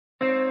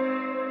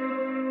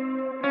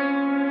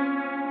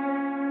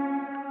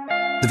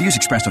The views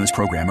expressed on this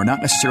program are not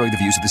necessarily the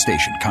views of the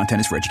station.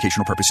 Content is for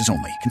educational purposes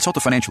only. Consult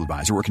a financial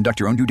advisor or conduct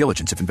your own due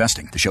diligence if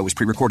investing. The show was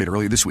pre-recorded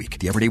earlier this week.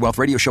 The Everyday Wealth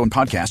Radio Show and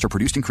podcast are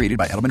produced and created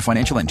by Edelman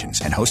Financial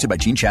Engines and hosted by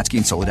Gene Chatzky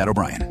and Soledad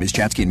O'Brien. Ms.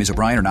 Chatzky and Ms.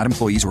 O'Brien are not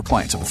employees or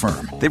clients of the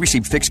firm. They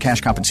receive fixed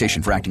cash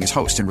compensation for acting as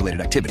hosts and related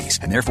activities,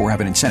 and therefore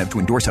have an incentive to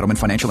endorse Edelman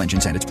Financial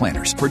Engines and its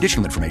planners. For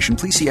additional information,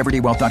 please see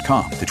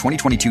everydaywealth.com. The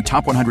 2022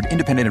 Top 100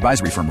 Independent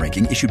Advisory Firm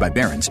ranking issued by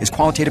Barron's is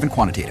qualitative and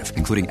quantitative,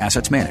 including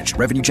assets managed,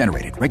 revenue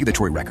generated,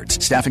 regulatory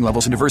records, staffing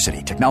levels and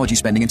diversity, technology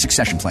spending, and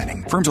succession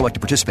planning. Firms elect to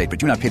participate but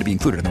do not pay to be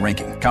included in the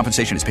ranking.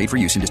 Compensation is paid for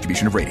use in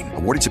distribution of rating.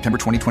 Awarded September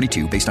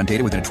 2022 based on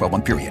data within a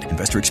 12-month period.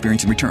 Investor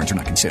experience and returns are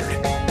not considered.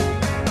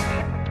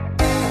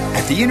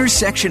 At the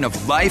intersection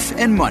of life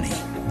and money,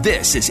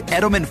 this is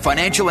Edelman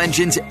Financial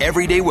Engines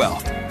Everyday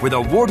Wealth with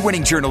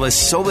award-winning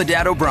journalist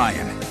Soledad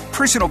O'Brien,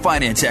 personal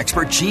finance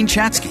expert Gene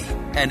Chatzky,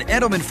 and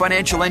Edelman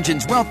Financial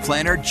Engines wealth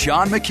planner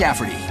John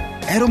McCafferty.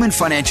 Edelman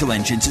Financial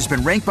Engines has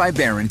been ranked by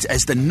Barron's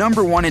as the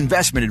 #1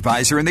 investment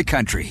advisor in the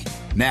country.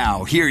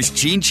 Now, here's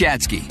Gene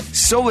Chatzky,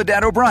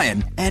 Soledad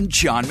O'Brien, and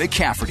John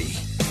McCafferty.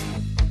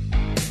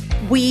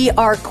 We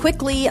are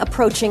quickly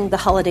approaching the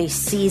holiday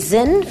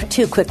season,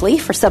 too quickly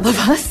for some of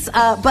us,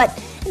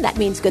 but that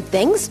means good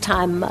things.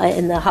 Time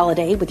in the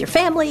holiday with your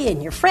family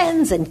and your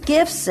friends and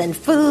gifts and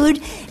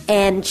food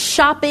and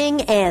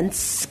shopping and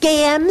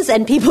scams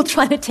and people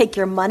trying to take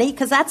your money,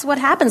 because that's what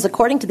happens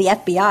according to the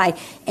FBI.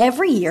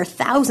 Every year,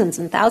 thousands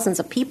and thousands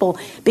of people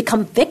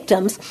become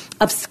victims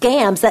of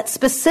scams that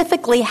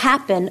specifically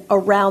happen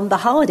around the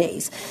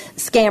holidays.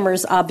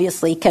 Scammers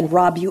obviously can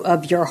rob you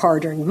of your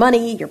hard-earned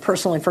money, your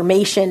personal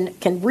information,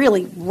 can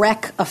really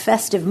wreck a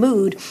festive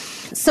mood.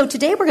 So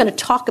today we're going to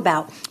talk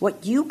about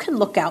what you can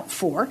look out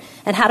for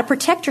and how to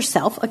protect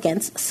yourself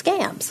against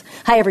scams.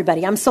 Hi,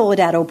 everybody. I'm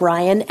Soledad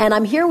O'Brien, and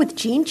I'm here with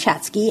Gene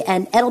Chatzky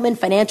and Edelman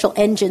Financial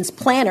Engines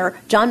planner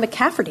John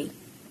McCafferty.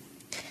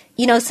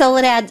 You know,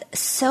 Soledad,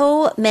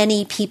 so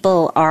many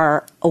people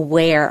are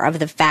aware of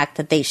the fact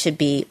that they should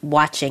be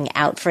watching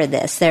out for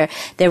this.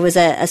 There was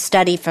a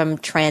study from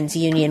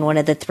TransUnion, one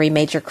of the three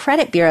major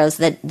credit bureaus,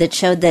 that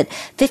showed that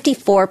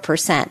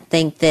 54%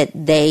 think that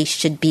they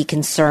should be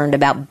concerned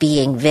about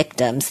being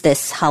victims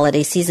this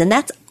holiday season.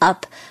 That's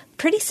up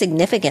pretty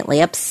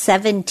significantly, up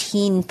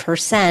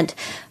 17%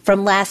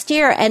 from last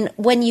year. And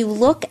when you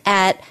look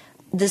at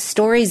the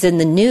stories in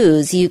the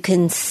news, you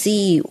can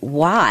see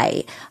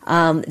why.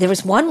 There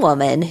was one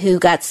woman who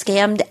got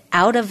scammed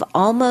out of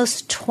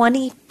almost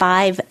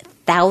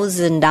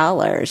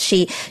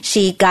 $25,000.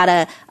 She got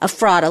a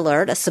fraud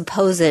alert, a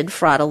supposed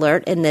fraud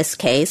alert in this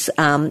case,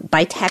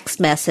 by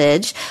text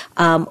message,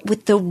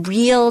 with the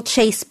real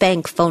Chase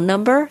Bank phone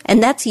number.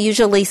 And that's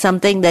usually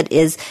something that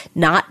is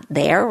not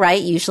there,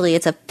 right? Usually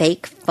it's a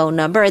fake phone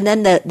number. And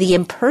then the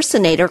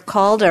impersonator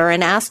called her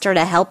and asked her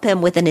to help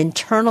him with an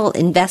internal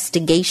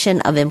investigation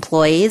of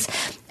employees,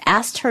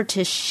 asked her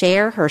to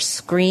share her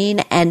screen,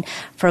 and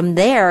from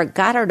there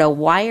got her to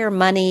wire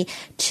money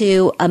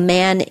to a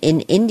man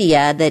in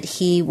India that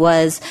he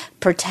was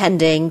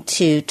pretending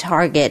to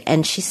target.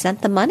 And she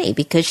sent the money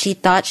because she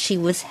thought she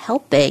was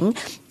helping,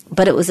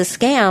 but it was a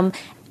scam.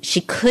 She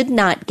could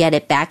not get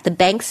it back. The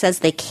bank says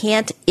they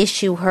can't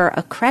issue her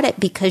a credit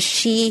because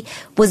she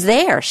was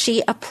there.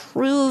 She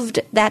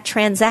approved that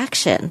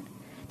transaction.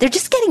 They're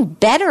just getting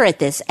better at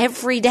this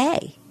every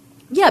day.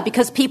 Yeah,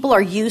 because people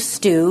are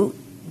used to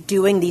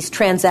doing these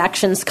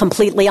transactions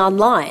completely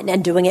online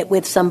and doing it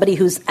with somebody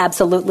who's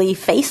absolutely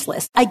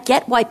faceless. I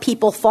get why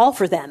people fall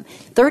for them.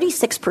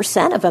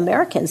 36% of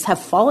Americans have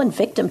fallen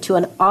victim to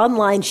an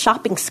online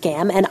shopping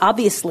scam. And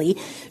obviously,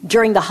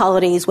 during the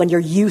holidays when you're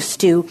used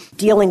to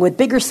dealing with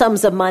bigger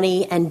sums of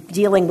money and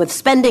dealing with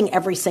spending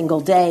every single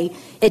day,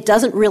 it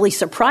doesn't really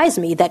surprise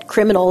me that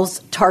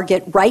criminals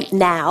target right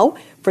now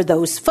for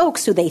those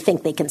folks who they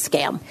think they can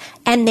scam.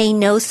 And they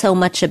know so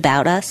much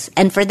about us.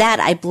 And for that,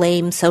 I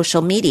blame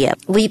social media.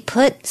 We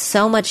put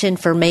so much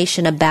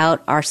information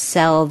about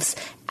ourselves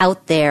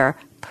out there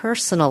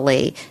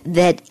personally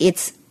that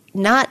it's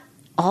not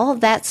all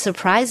that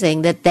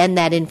surprising that then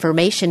that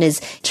information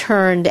is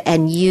turned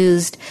and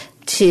used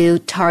to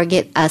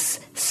target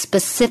us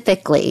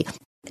specifically.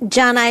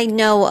 John, I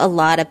know a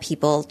lot of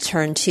people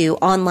turn to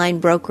online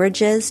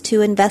brokerages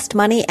to invest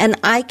money, and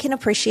I can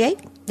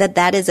appreciate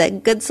that is a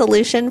good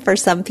solution for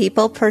some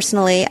people.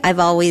 Personally, I've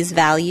always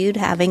valued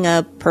having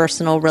a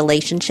personal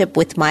relationship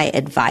with my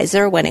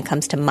advisor when it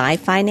comes to my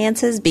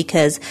finances,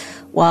 because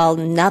while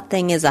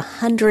nothing is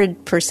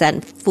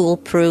 100%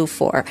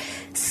 foolproof or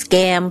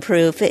scam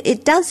proof,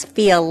 it does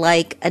feel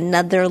like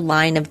another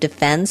line of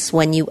defense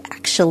when you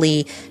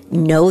actually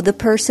know the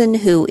person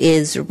who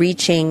is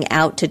reaching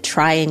out to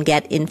try and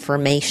get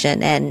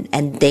information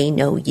and they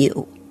know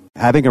you.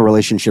 Having a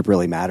relationship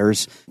really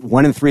matters.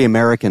 1 in 3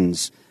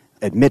 Americans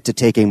admit to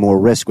taking more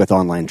risk with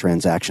online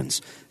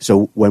transactions.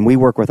 So when we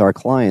work with our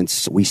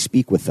clients, we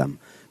speak with them.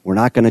 We're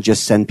not going to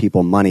just send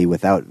people money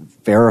without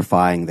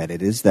verifying that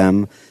it is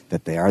them,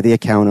 that they are the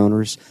account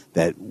owners,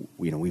 that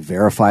we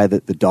verify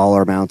that the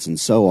dollar amounts and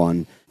so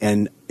on.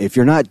 And if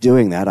you're not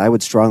doing that, I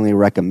would strongly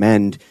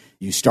recommend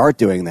you start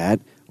doing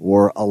that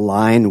or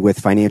align with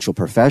financial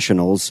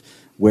professionals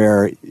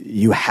where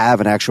you have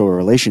an actual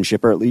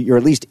relationship, or you're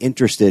at least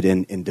interested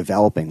in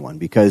developing one,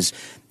 because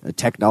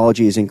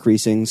technology is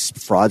increasing,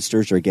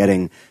 fraudsters are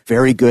getting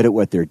very good at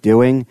what they're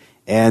doing,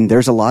 and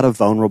there's a lot of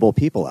vulnerable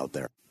people out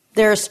there.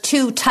 There's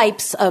two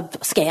types of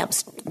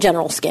scams,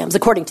 general scams,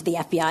 according to the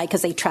FBI,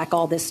 because they track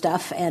all this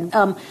stuff. And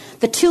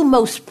the two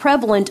most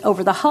prevalent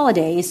over the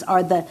holidays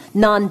are the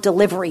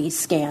non-delivery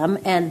scam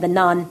and the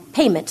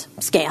non-payment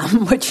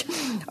scam, which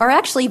are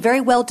actually very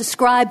well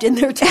described in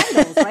their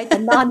titles, right? The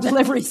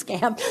non-delivery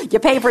scam, you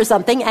pay for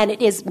something and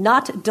it is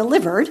not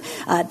delivered.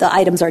 The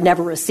items are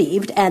never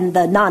received. And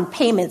the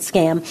non-payment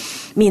scam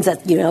means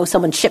that,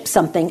 someone ships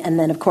something and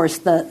then, of course,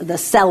 the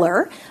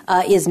seller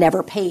is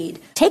never paid.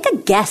 Take a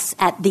guess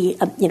at the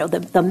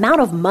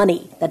amount of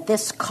money that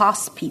this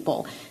costs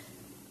people.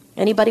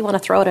 Anybody want to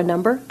throw out a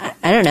number?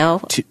 I don't know.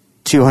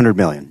 $200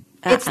 million.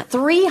 It's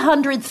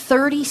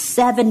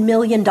 $337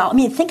 million. I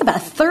mean, think about a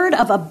third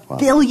of $1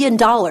 billion.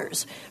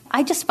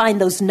 I just find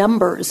those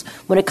numbers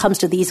when it comes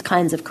to these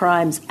kinds of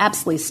crimes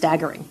absolutely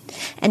staggering.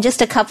 And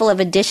just a couple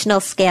of additional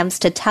scams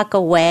to tuck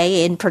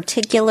away, in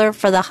particular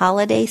for the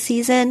holiday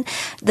season,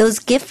 those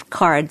gift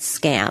card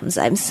scams.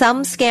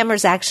 Some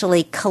scammers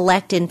actually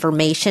collect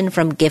information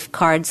from gift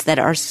cards that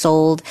are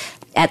sold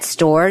at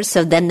stores,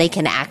 so then they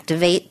can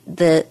activate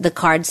the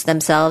cards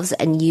themselves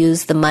and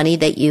use the money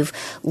that you've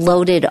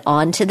loaded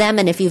onto them.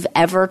 And if you've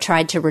ever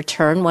tried to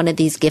return one of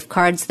these gift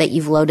cards that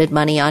you've loaded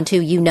money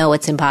onto,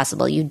 it's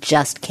impossible. You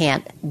just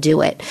can't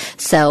do it.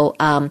 So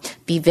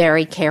be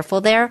very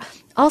careful there.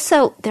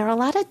 Also, there are a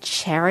lot of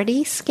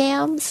charity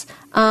scams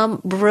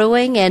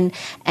brewing,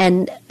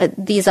 and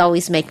these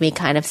always make me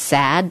kind of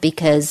sad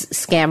because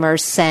scammers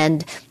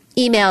send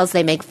emails,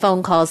 they make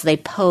phone calls, they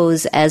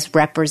pose as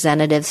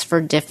representatives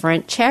for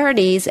different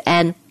charities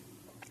and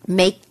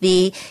make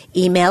the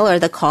email or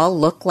the call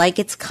look like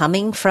it's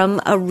coming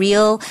from a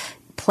real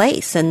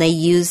place, and they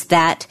use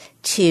that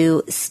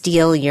to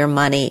steal your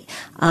money.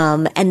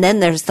 And then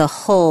there's the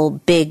whole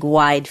big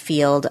wide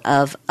field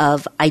of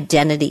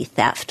identity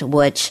theft,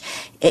 which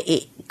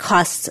it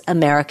costs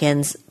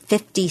Americans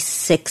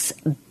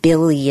 $56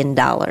 billion,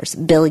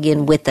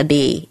 billion with a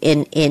B,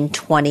 in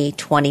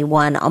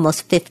 2021.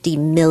 Almost 50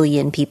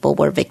 million people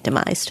were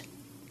victimized.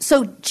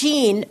 So,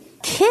 Jean,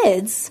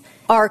 kids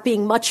are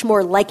being much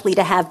more likely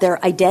to have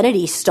their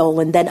identity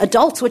stolen than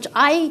adults, which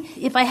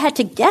if I had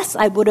to guess,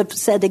 I would have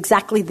said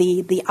exactly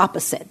the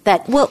opposite.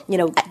 That,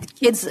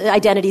 kids'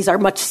 identities are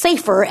much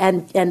safer,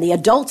 and the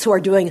adults who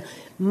are doing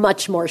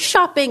much more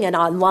shopping and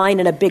online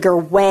in a bigger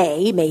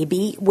way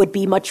maybe would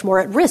be much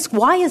more at risk.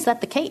 Why is that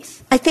the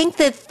case? I think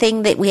the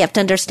thing that we have to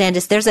understand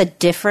is there's a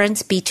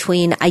difference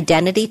between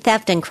identity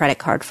theft and credit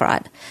card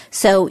fraud.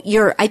 So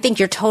I think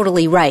you're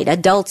totally right.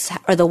 Adults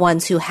are the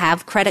ones who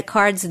have credit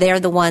cards.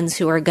 They're the ones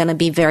who are going to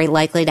be very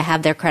likely to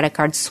have their credit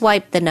card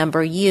swiped, the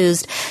number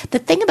used. The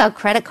thing about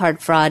credit card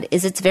fraud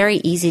is it's very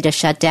easy to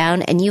shut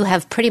down, and you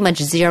have pretty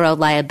much zero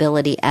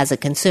liability as a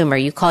consumer.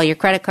 You call your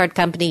credit card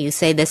company, you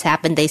say this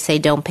happened, they say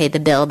don't pay the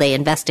bill. They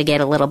investigate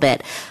a little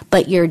bit,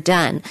 but you're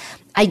done.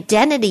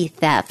 Identity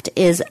theft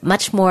is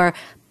much more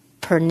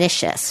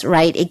pernicious,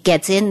 right? It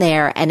gets in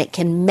there and it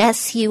can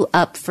mess you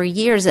up for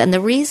years. And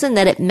the reason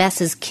that it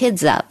messes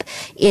kids up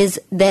is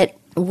that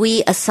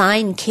we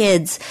assign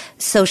kids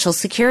social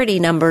security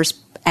numbers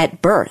at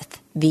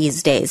birth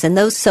these days. And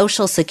those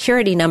social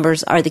security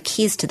numbers are the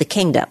keys to the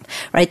kingdom,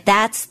 right?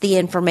 That's the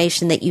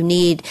information that you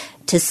need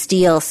to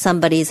steal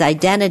somebody's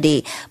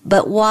identity.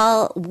 But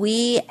while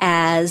we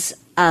as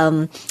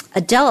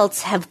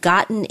adults have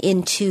gotten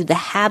into the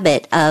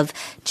habit of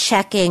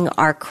checking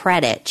our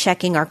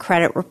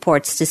credit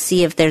reports to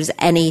see if there's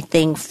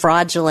anything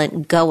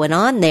fraudulent going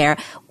on there,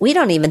 we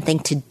don't even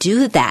think to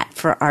do that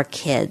for our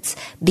kids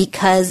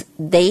because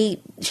they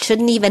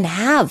shouldn't even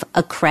have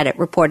a credit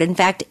report. In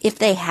fact, if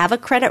they have a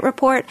credit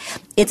report,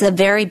 it's a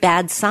very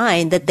bad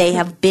sign that they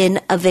have been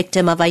a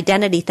victim of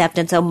identity theft.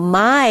 And so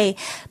my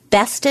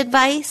best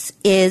advice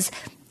is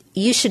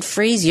you should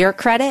freeze your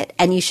credit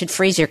and you should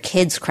freeze your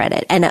kids'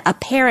 credit. And a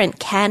parent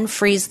can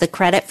freeze the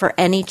credit for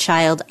any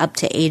child up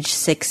to age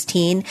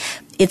 16.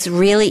 It's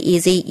really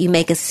easy. You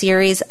make a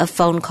series of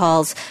phone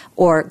calls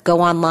or go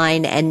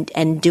online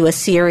and do a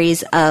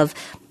series of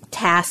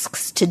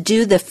tasks to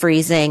do the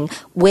freezing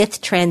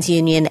with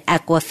TransUnion,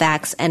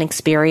 Equifax, and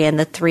Experian,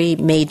 the three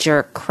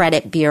major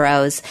credit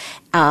bureaus.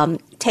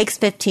 Takes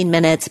 15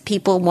 minutes.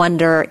 People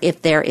wonder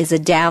if there is a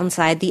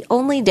downside. The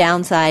only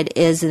downside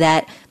is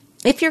that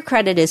if your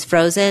credit is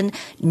frozen,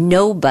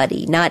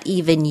 nobody, not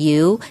even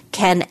you,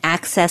 can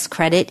access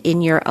credit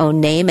in your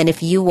own name. And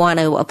if you want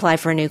to apply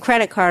for a new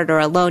credit card or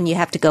a loan, you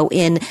have to go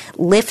in,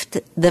 lift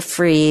the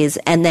freeze,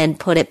 and then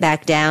put it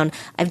back down.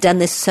 I've done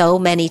this so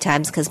many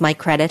times because my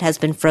credit has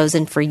been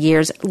frozen for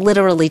years.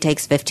 Literally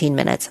takes 15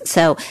 minutes.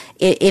 So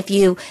if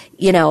you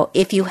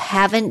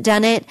haven't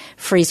done it,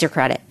 freeze your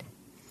credit.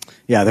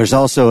 Yeah, there's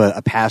also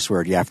a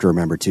password you have to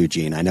remember too,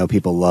 Jean. I know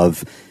people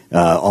love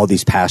all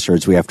these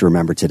passwords we have to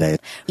remember today.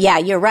 Yeah,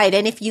 you're right.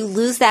 And if you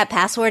lose that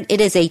password,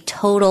 it is a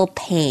total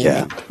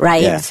pain,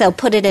 right? Yeah. So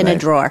put it in a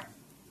drawer.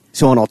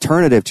 So an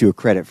alternative to a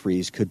credit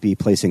freeze could be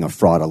placing a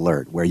fraud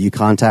alert, where you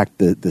contact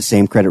the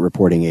same credit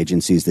reporting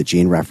agencies that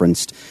Jean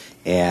referenced,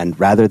 and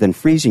rather than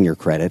freezing your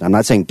credit, I'm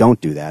not saying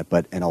don't do that,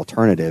 but an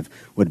alternative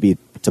would be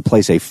to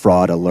place a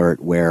fraud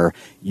alert where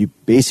you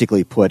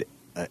basically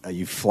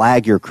you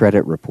flag your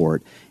credit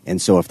report,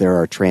 and so if there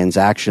are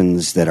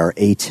transactions that are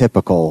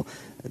atypical,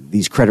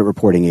 these credit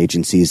reporting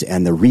agencies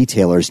and the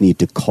retailers need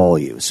to call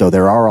you. So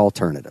there are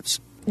alternatives.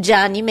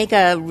 John, you make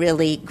a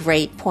really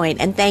great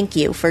point, and thank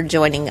you for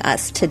joining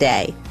us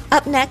today.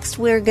 Up next,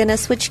 we're going to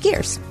switch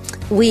gears.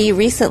 We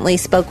recently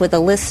spoke with a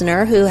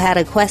listener who had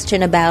a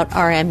question about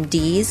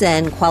RMDs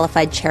and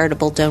qualified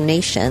charitable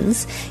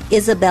donations.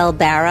 Isabel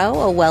Barrow,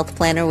 a wealth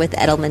planner with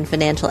Edelman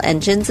Financial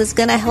Engines, is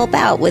going to help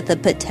out with a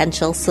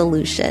potential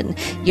solution.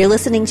 You're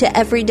listening to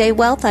Everyday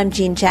Wealth. I'm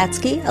Jean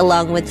Chatzky,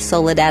 along with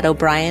Soledad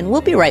O'Brien.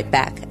 We'll be right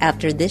back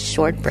after this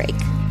short break.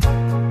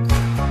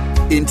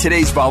 In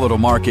today's volatile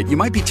market, you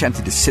might be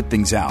tempted to sit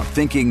things out,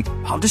 thinking,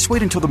 I'll just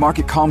wait until the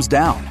market calms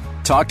down.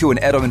 Talk to an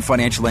Edelman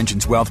Financial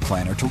Engines wealth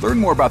planner to learn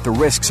more about the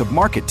risks of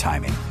market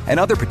timing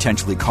and other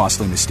potentially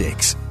costly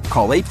mistakes.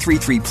 Call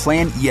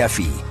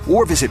 833-PLAN-EFE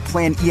or visit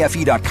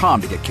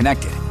planefe.com to get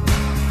connected.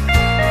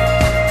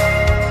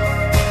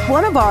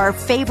 One of our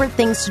favorite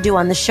things to do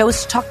on the show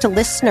is to talk to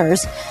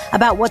listeners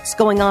about what's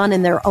going on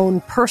in their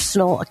own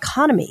personal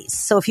economies.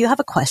 So if you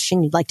have a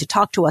question you'd like to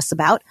talk to us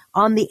about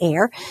on the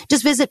air,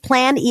 just visit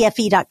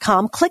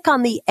planefe.com, click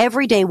on the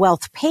Everyday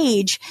Wealth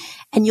page,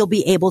 and you'll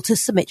be able to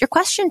submit your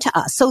question to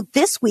us. So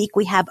this week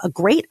we have a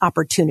great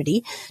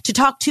opportunity to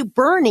talk to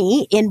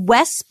Bernie in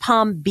West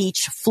Palm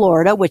Beach,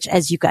 Florida, which,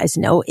 as you guys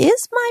know,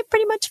 is my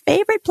pretty much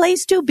favorite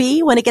place to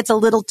be when it gets a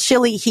little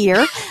chilly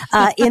here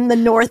in the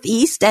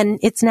Northeast, and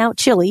it's now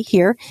chilly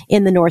here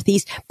in the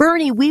Northeast.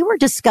 Bernie, we were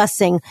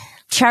discussing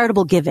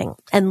charitable giving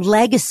and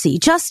legacy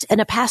just in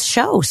a past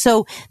show.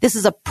 So this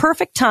is a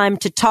perfect time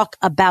to talk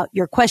about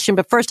your question.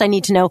 But first I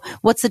need to know,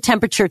 what's the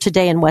temperature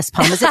today in West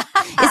Palm? Is it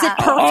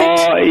perfect?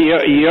 Oh,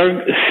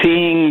 you're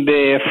seeing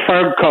the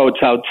fur coats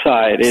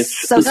outside.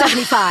 It's so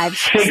 75.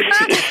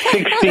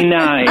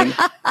 69.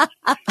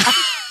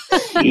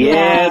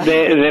 Yeah,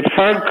 the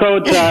fur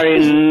coats are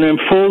in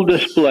full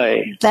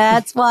display.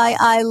 That's why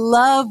I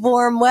love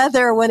warm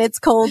weather when it's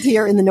cold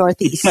here in the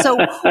Northeast. So,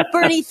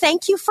 Bernie,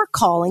 thank you for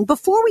calling.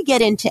 Before we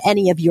get into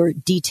any of your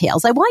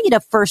details, I want you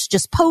to first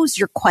just pose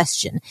your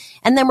question,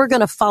 and then we're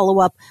going to follow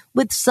up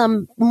with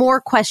some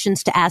more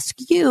questions to ask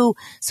you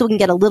so we can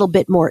get a little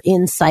bit more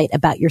insight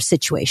about your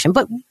situation.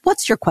 But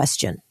what's your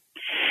question?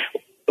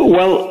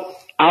 Well,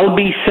 I'll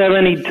be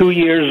 72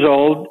 years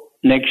old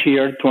next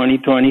year,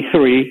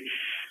 2023.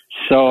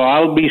 So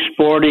I'll be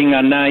sporting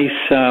a nice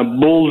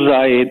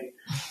bullseye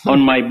on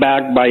my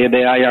back by the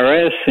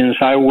IRS, since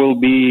I will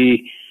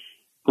be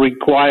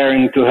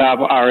requiring to have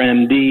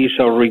RMDs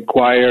or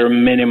require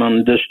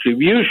minimum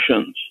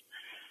distributions.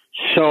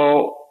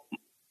 So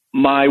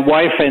my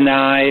wife and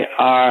I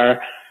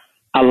are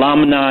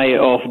alumni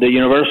of the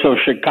University of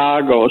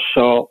Chicago,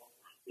 so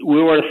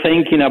we were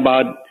thinking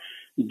about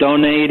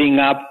donating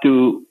up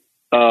to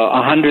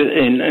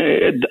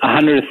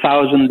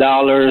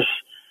 $100,000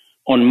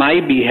 on my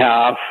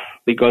behalf,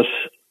 because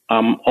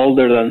I'm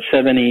older than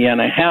 70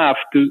 and a half,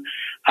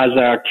 as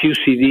a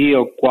QCD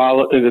or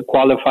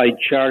qualified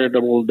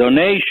charitable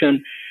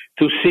donation,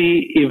 to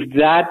see if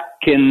that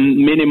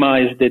can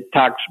minimize the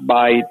tax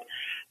bite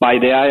by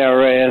the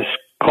IRS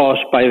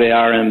caused by the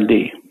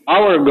RMD.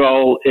 Our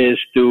goal is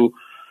to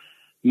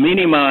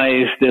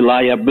minimize the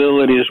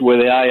liabilities with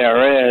the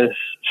IRS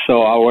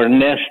so our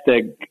nest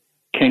egg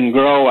can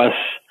grow as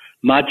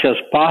much as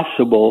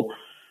possible,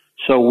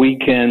 so we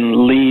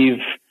can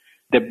leave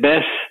the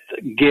best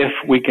gift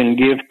we can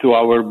give to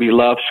our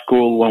beloved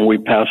school when we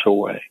pass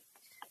away.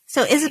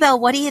 So, Isabel,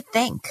 what do you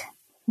think?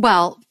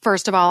 Well,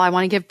 first of all, I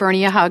want to give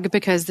Bernie a hug,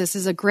 because this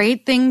is a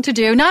great thing to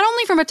do, not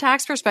only from a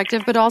tax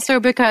perspective, but also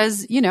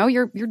because, you know,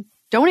 you're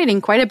donating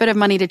quite a bit of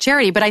money to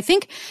charity. But I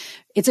think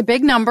it's a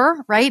big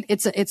number, right?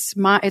 It's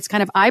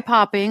kind of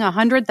eye-popping,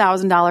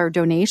 $100,000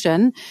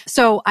 donation.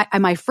 So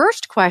my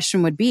first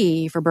question would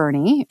be for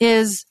Bernie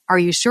is, are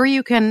you sure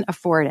you can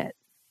afford it?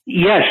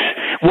 Yes.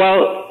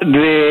 Well,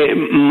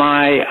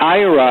 my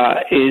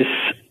IRA is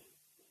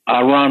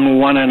around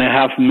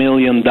 $1.5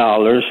 million,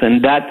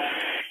 and that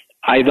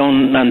I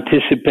don't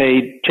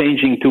anticipate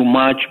changing too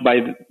much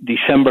by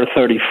December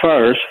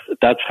 31st.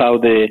 That's how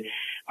the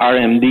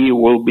RMD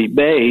will be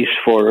based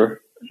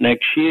for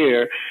next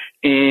year.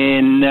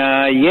 And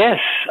yes,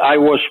 I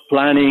was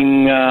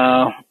planning,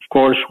 of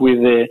course, with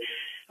the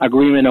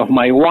agreement of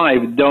my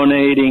wife,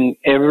 donating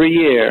every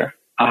year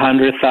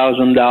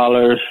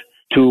 $100,000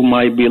 to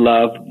my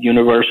beloved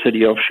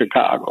University of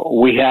Chicago.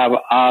 We have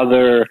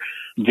other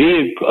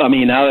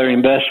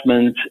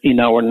investments in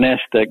our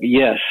nest egg,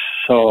 yes.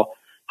 So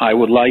I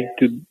would like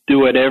to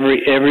do it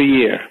every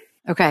year.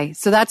 Okay,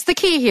 so that's the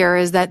key here,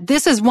 is that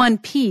this is one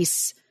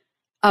piece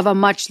of a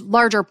much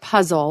larger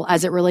puzzle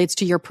as it relates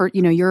to your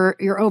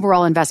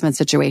overall investment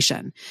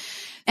situation.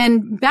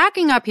 And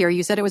backing up here,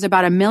 you said it was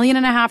about $1.5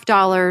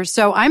 million.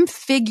 So I'm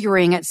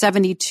figuring at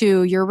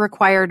 72, your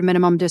required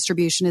minimum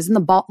distribution is in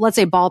the let's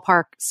say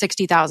ballpark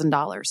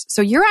 $60,000.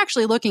 So you're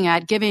actually looking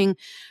at giving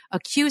a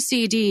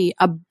QCD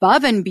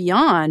above and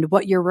beyond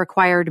what your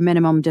required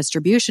minimum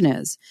distribution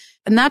is.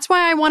 And that's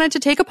why I wanted to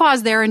take a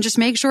pause there and just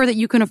make sure that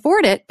you can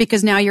afford it,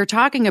 because now you're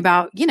talking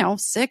about,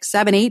 6,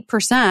 7,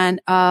 8%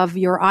 of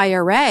your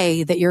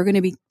IRA that you're going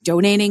to be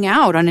donating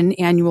out on an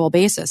annual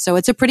basis. So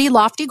it's a pretty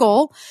lofty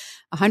goal.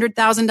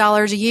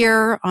 $100,000 a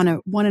year on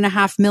a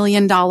 $1.5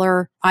 million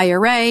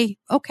IRA.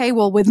 Okay,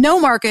 well, with no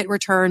market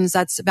returns,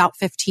 that's about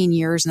 15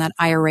 years, and that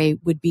IRA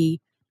would be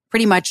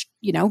pretty much,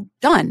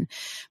 done.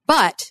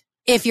 But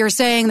if you're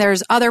saying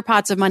there's other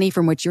pots of money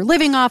from which you're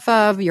living off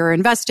of, you're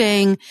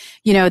investing,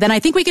 then I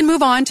think we can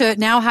move on to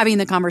now having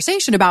the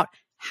conversation about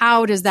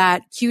how does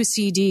that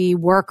QCD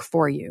work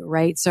for you,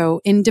 right?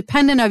 So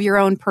independent of your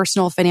own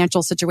personal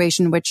financial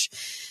situation, which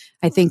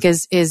I think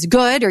is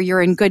good, or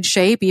you're in good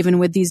shape even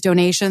with these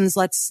donations,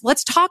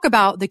 let's talk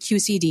about the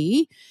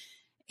QCD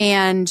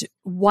and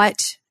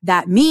what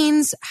that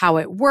means, how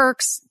it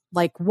works,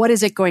 like what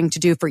is it going to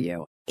do for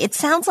you? It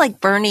sounds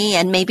like Bernie,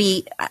 and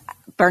maybe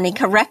Bernie,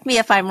 correct me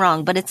if I'm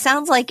wrong, but it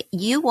sounds like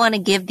you want to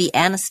give the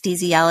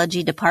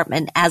anesthesiology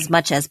department as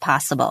much as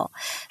possible.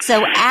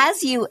 So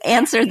as you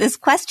answer this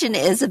question,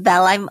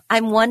 Isabel,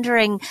 I'm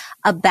wondering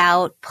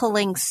about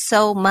pulling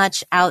so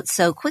much out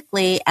so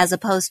quickly as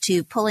opposed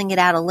to pulling it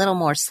out a little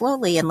more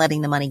slowly and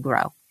letting the money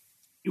grow.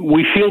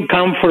 We feel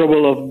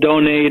comfortable of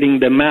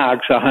donating the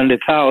max,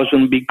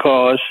 $100,000,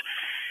 because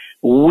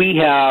we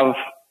have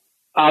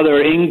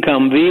other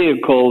income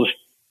vehicles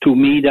to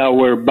meet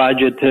our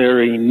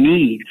budgetary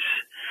needs.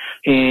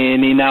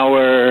 And in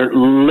our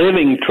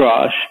living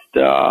trust,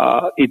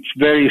 it's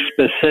very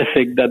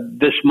specific that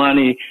this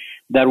money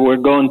that we're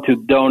going to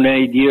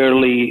donate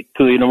yearly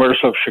to the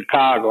University of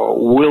Chicago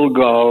will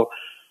go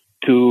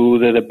to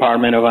the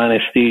Department of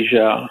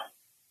Anesthesia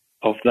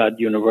of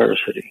that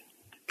university.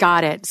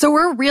 Got it. So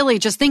we're really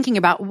just thinking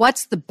about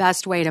what's the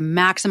best way to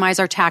maximize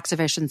our tax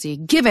efficiency,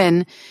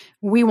 given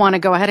we want to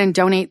go ahead and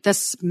donate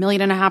this $1.5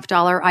 million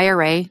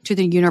IRA to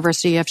the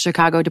University of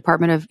Chicago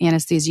Department of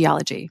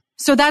Anesthesiology.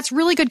 So that's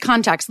really good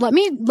context. Let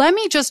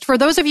me just, for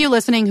those of you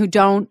listening who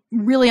don't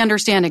really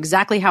understand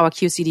exactly how a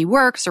QCD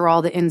works or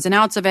all the ins and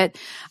outs of it,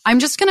 I'm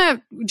just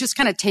going to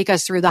kind of take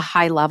us through the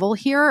high level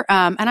here.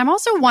 And I'm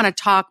also want to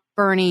talk,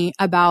 Bernie,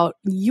 about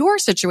your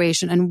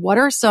situation and what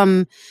are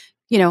some,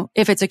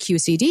 if it's a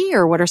QCD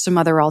or what are some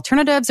other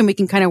alternatives, and we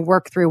can kind of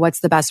work through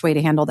what's the best way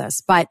to handle this.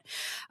 But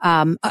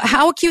how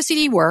a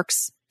QCD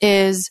works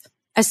is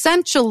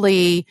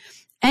essentially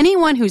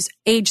anyone who's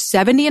age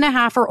 70 and a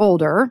half or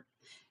older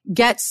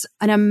gets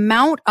an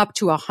amount up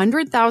to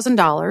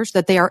 $100,000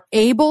 that they are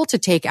able to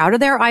take out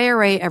of their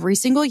IRA every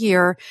single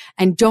year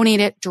and donate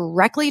it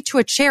directly to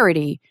a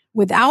charity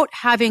without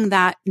having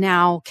that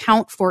now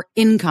count for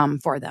income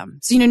for them.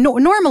 So,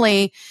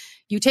 normally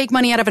you take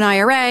money out of an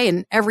IRA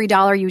and every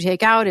dollar you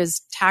take out is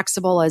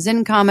taxable as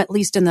income, at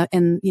least in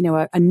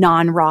a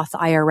non-Roth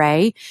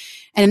IRA.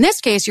 And in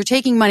this case, you're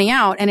taking money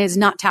out and it's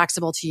not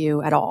taxable to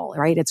you at all,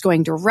 right? It's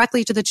going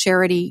directly to the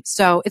charity.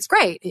 So it's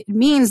great. It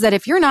means that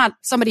if you're not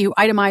somebody who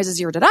itemizes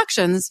your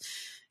deductions,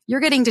 you're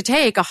getting to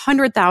take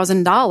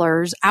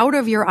 $100,000 out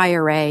of your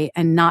IRA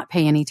and not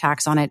pay any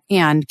tax on it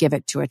and give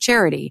it to a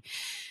charity.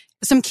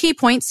 Some key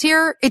points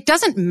here. It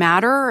doesn't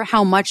matter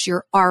how much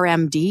your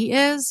RMD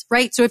is,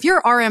 right? So if your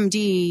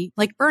RMD,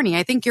 like Bernie,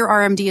 I think your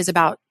RMD is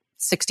about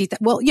 60,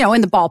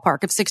 in the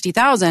ballpark of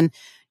 60,000,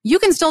 you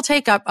can still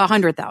take up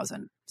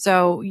 100,000.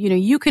 So,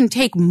 you can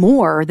take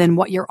more than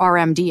what your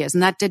RMD is.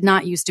 And that did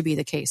not used to be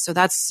the case. So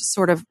that's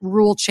sort of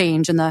rule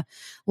change in the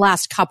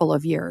last couple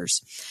of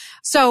years.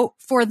 So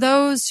for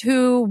those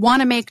who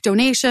want to make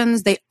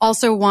donations, they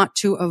also want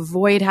to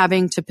avoid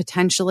having to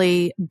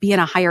potentially be in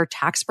a higher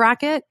tax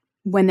bracket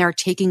when they're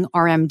taking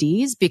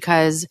RMDs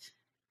because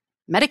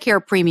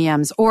Medicare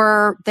premiums,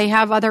 or they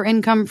have other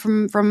income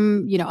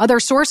from other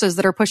sources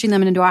that are pushing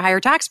them into a higher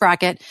tax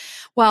bracket.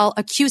 Well,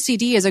 a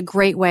QCD is a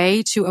great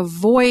way to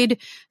avoid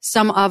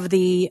some of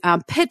the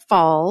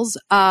pitfalls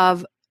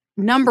of,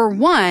 number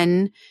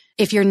one,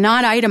 if you're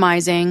not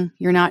itemizing,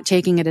 you're not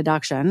taking a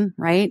deduction,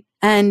 right?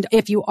 And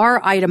if you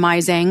are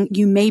itemizing,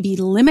 you may be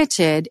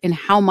limited in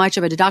how much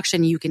of a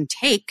deduction you can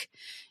take.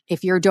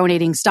 If you're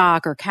donating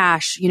stock or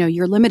cash,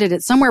 you're limited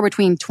at somewhere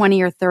between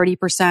 20 or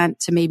 30%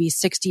 to maybe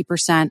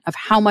 60% of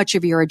how much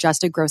of your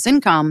adjusted gross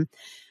income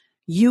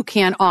you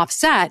can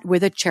offset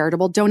with a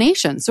charitable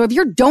donation. So if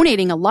you're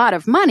donating a lot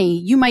of money,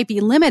 you might be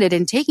limited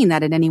in taking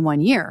that in any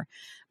one year.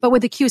 But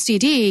with the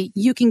QCD,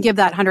 you can give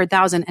that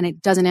 $100,000 and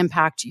it doesn't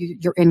impact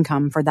your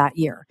income for that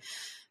year.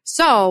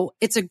 So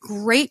it's a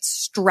great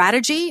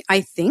strategy, I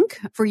think,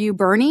 for you,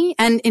 Bernie.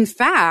 And in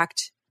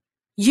fact,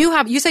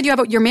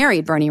 you're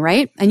married, Bernie,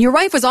 right? And your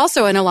wife was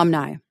also an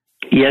alumni.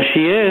 Yes,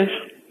 she is.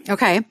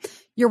 Okay.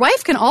 Your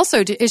wife can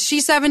also is she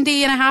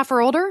 70 and a half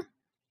or older?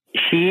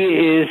 She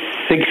is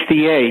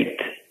 68.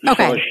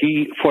 Okay. So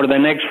for the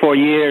next 4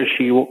 years,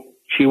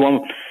 she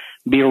won't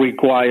be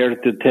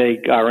required to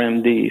take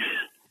RMDs.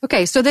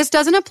 Okay, so this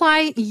doesn't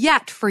apply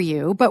yet for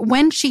you, but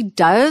when she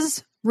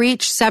does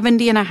reach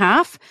 70 and a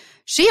half,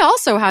 she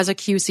also has a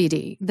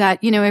QCD that,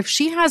 if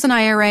she has an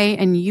IRA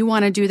and you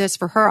want to do this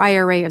for her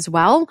IRA as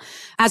well,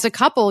 as a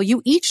couple,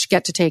 you each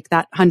get to take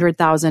that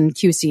 100,000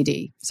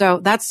 QCD. So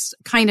that's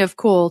kind of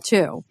cool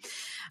too.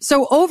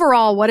 So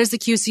overall, what is the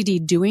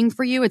QCD doing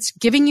for you? It's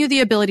giving you the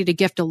ability to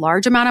gift a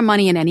large amount of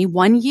money in any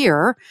 1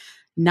 year,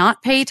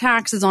 not pay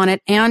taxes on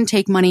it, and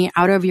take money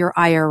out of your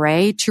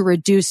IRA to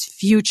reduce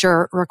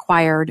future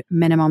required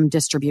minimum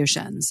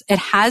distributions. It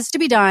has to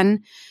be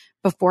done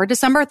before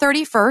December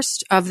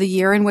 31st of the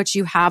year in which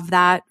you have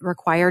that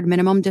required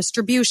minimum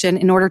distribution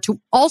in order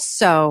to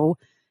also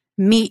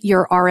meet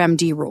your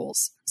RMD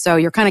rules. So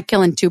you're kind of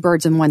killing two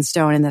birds in one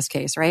stone in this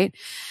case, right?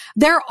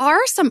 There are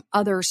some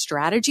other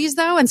strategies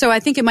though. And so I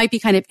think it might be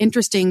kind of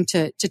interesting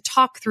to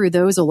talk through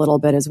those a little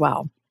bit as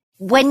well.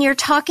 When you're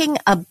talking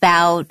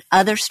about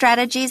other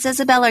strategies,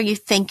 Isabel, are you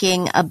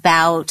thinking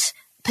about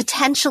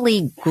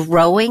potentially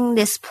growing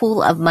this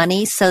pool of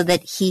money so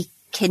that he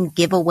can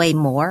give away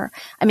more?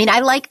 I mean,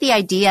 I like the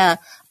idea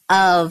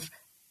of,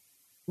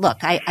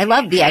 I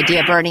love the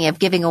idea, Bernie, of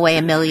giving away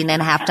 $1.5 million.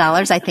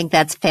 I think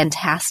that's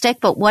fantastic.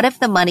 But what if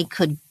the money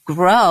could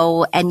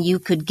grow and you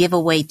could give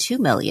away $2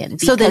 million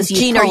because so then,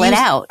 Jean,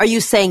 are you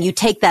saying you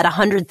take that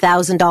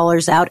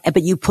 $100,000 out,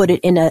 but you put it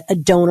in a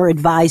donor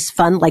advised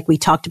fund like we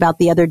talked about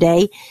the other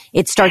day?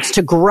 It starts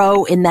to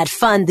grow in that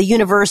fund. The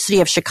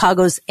University of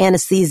Chicago's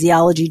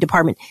anesthesiology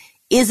department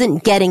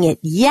isn't getting it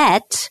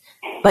yet,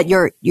 but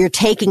you're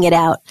taking it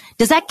out.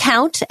 Does that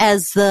count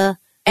as a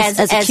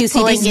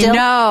QCD still?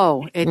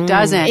 No, it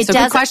doesn't. It so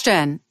doesn't. Good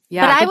question.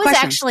 Yeah, but I was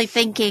actually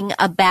thinking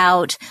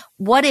about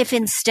what if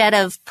instead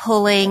of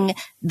pulling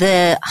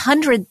the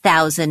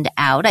 100,000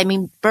 out, I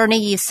mean,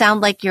 Bernie, you sound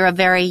like you're a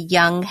very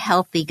young,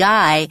 healthy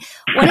guy.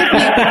 What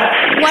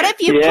if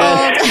you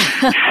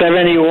pulled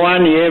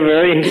 71? Yeah,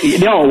 very.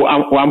 No,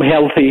 I'm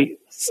healthy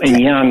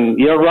and young.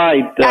 You're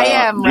right. I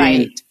am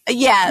right.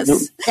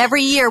 Yes.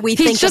 Every year we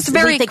think of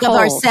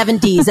our cold.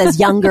 70s as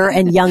younger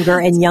and younger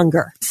and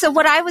younger. So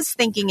what I was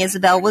thinking,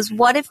 Isabel, was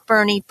what if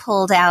Bernie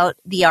pulled out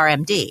the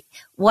RMD?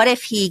 What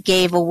if he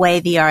gave away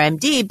the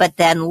RMD, but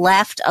then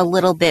left a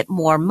little bit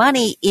more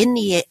money in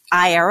the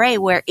IRA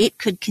where it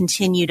could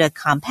continue to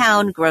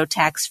compound, grow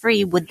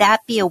tax-free? Would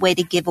that be a way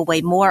to give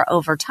away more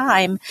over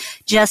time,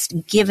 just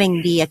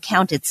giving the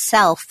account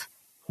itself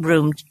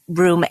room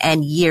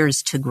and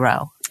years to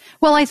grow?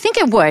 Well, I think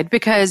it would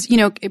because,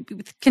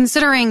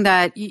 considering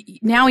that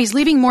now he's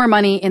leaving more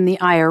money in the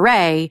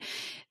IRA,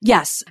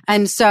 yes.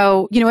 And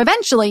so,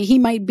 eventually he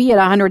might be at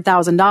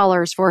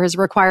 $100,000 for his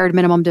required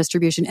minimum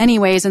distribution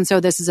anyways. And so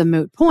this is a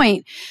moot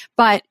point.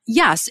 But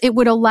yes, it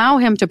would allow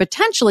him to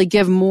potentially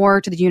give more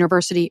to the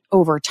university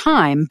over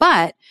time.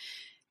 But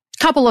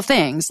couple of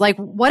things. Like,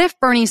 what if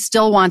Bernie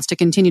still wants to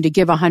continue to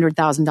give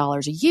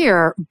 $100,000 a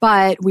year,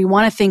 but we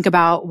want to think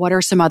about what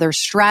are some other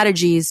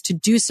strategies to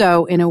do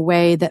so in a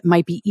way that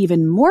might be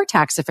even more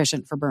tax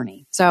efficient for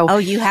Bernie? So,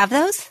 you have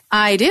those?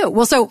 I do.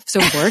 Well, so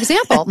for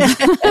example,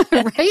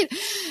 right?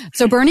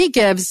 So Bernie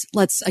gives,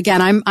 I'm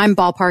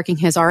ballparking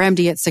his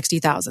RMD at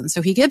 60,000.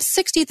 So he gives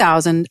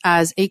 60,000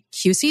 as a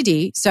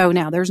QCD. So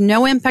now there's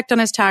no impact on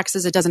his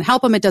taxes. It doesn't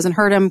help him. It doesn't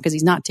hurt him because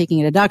he's not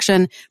taking a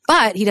deduction,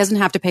 but he doesn't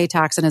have to pay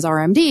tax on his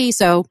RMD.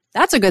 So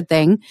that's a good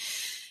thing.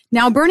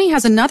 Now, Bernie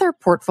has another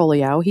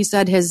portfolio. He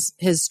said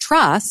his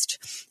trust.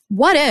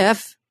 What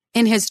if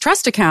in his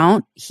trust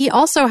account, he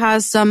also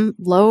has some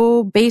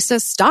low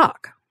basis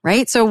stock,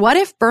 right? So what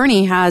if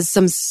Bernie has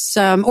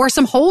some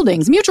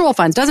holdings, mutual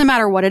funds, doesn't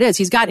matter what it is.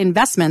 He's got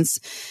investments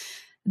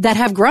that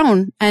have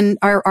grown and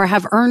are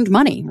have earned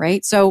money,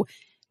 right? So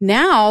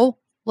now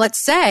let's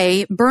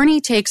say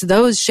Bernie takes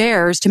those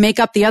shares to make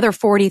up the other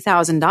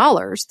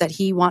 $40,000 that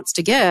he wants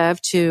to give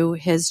to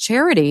his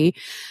charity,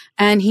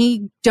 and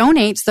he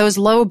donates those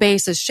low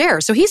basis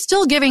shares. So he's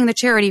still giving the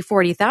charity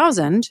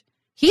 $40,000.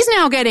 He's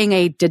now getting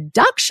a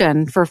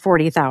deduction for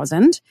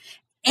 $40,000,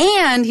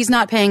 and he's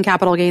not paying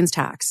capital gains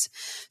tax.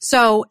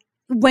 So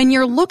when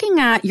you're looking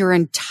at your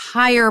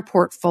entire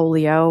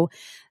portfolio,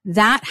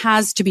 that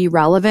has to be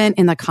relevant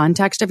in the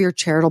context of your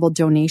charitable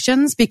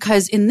donations,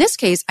 because in this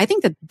case, I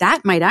think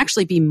that might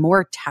actually be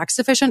more tax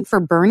efficient for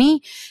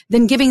Bernie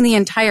than giving the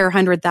entire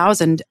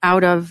 100,000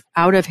 out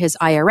of his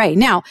IRA.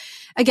 Now,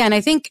 again,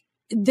 I think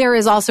there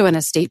is also an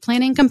estate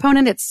planning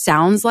component. It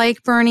sounds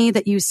like, Bernie,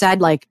 that you said,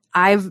 like,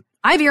 I've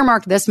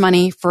earmarked this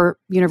money for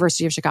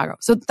University of Chicago.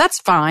 So that's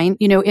fine.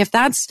 If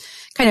that's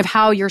kind of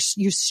how you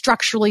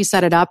structurally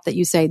set it up, that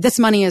you say this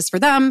money is for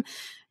them,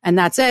 and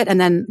that's it.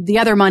 And then the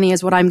other money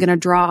is what I'm going to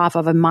draw off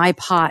of in my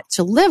pot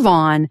to live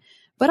on.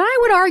 But I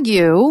would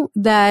argue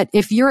that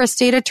if your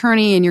estate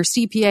attorney and your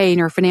CPA and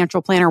your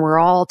financial planner were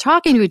all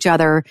talking to each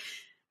other,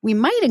 we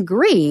might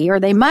agree, or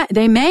they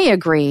may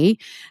agree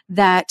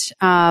that,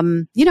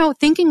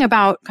 thinking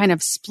about kind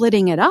of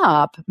splitting it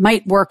up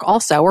might work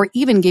also, or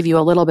even give you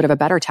a little bit of a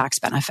better tax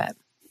benefit.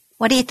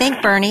 What do you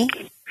think, Bernie?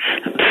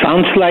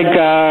 Sounds like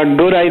a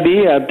good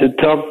idea to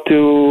talk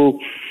to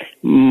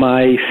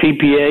my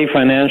CPA,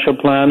 financial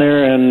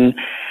planner, and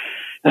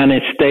an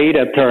estate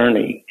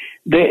attorney.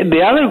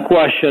 The other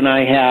question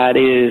I had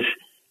is,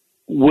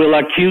 will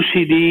a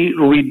QCD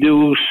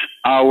reduce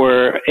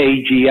our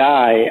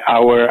AGI,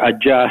 our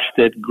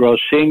adjusted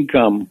gross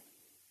income?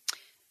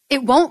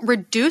 It won't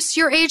reduce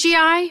your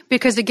AGI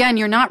because, again,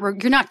 you're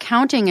not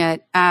counting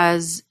it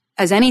as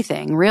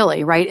anything,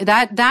 really, right?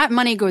 That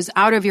money goes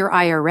out of your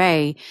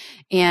IRA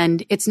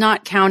and it's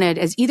not counted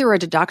as either a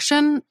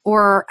deduction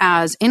or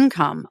as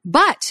income.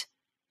 But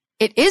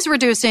it is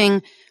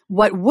reducing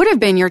what would have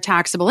been your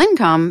taxable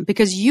income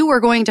because you are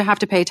going to have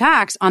to pay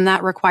tax on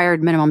that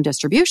required minimum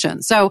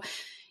distribution. So,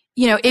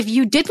 if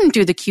you didn't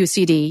do the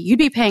QCD, you'd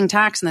be paying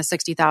tax on the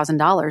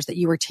 $60,000 that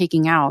you were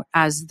taking out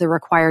as the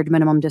required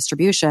minimum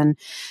distribution.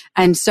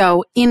 And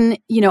so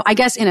I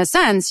guess in a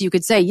sense, you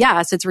could say,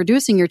 yes, it's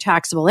reducing your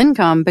taxable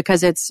income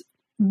because it's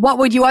what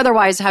would you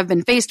otherwise have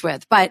been faced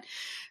with. But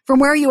from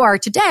where you are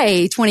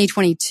today,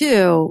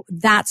 2022,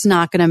 that's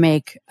not going to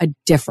make a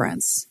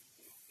difference.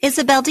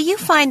 Isabel, do you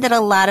find that a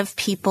lot of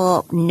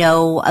people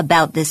know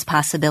about this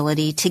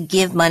possibility to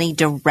give money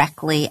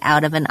directly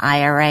out of an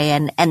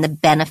IRA and the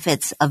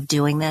benefits of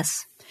doing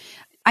this?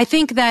 I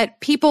think that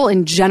people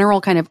in general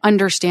kind of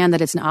understand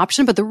that it's an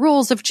option, but the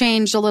rules have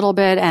changed a little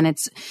bit. And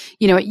it's,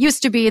 it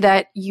used to be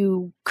that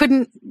you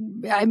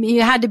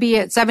you had to be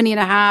at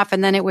 70.5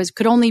 and then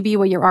could only be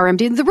what your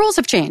RMD. The rules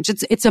have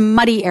changed. It's a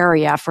muddy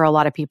area for a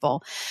lot of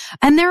people.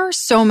 And there are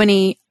so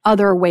many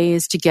other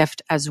ways to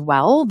gift as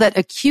well that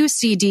a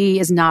QCD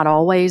is not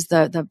always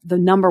the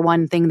number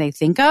one thing they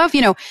think of.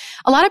 A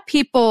lot of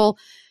people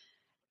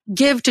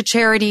give to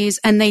charities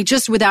and they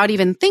just, without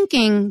even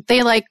thinking,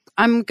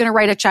 I'm going to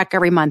write a check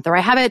every month, or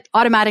I have it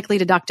automatically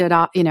deducted.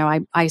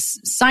 I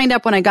signed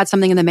up when I got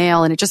something in the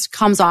mail and it just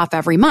comes off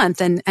every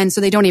month. And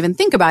so they don't even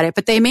think about it,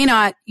 but they may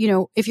not,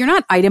 if you're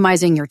not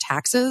itemizing your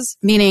taxes,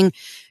 meaning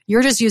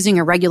you're just using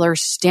a regular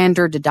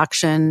standard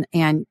deduction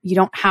and you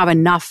don't have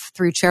enough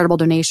through charitable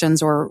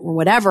donations or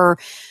whatever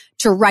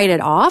to write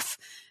it off,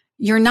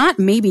 you're not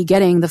maybe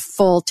getting the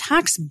full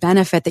tax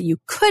benefit that you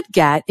could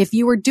get if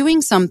you were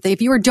doing something,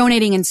 if you were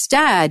donating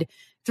instead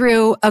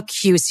through a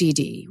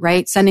QCD,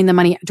 right? Sending the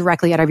money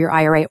directly out of your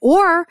IRA.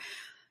 Or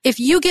if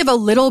you give a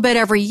little bit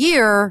every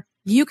year,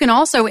 you can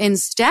also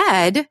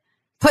instead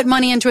put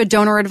money into a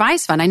donor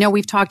advised fund. I know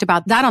we've talked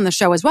about that on the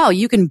show as well.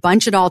 You can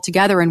bunch it all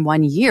together in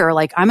one year.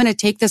 Like, I'm going to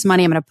take this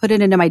money, I'm going to put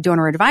it into my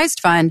donor advised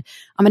fund.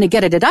 I'm going to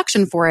get a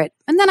deduction for it.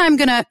 And then I'm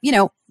going to,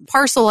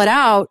 parcel it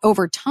out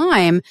over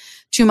time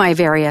to my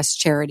various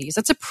charities.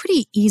 That's a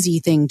pretty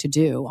easy thing to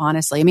do,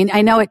 honestly. I mean,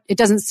 I know it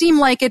doesn't seem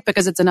like it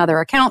because it's another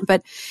account,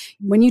 but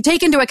when you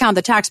take into account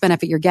the tax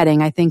benefit you're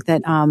getting, I think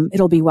that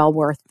it'll be well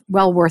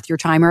worth your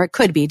time, or it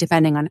could be,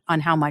 depending on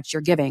how much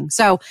you're giving.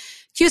 So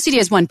QCD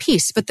is one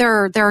piece, but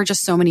there are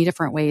just so many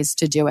different ways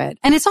to do it.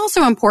 And it's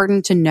also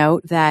important to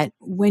note that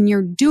when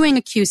you're doing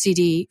a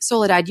QCD,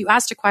 Soledad, you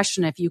asked a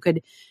question if you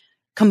could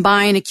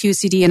combine a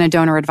QCD and a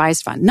donor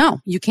advised fund. No,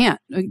 you can't.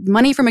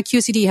 Money from a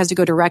QCD has to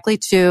go directly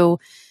to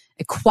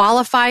a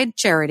qualified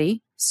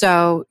charity.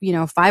 So,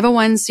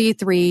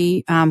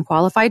 501c3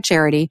 qualified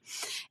charity,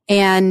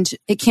 and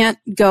it can't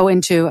go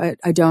into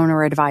a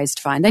donor advised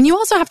fund. And you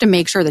also have to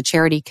make sure the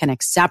charity can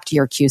accept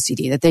your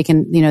QCD, that they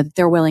can,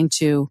 they're willing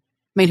to.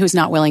 I mean, who's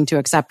not willing to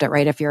accept it,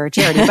 right? If you're a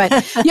charity, but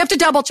you have to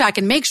double check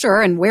and make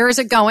sure, and where is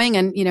it going?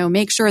 And,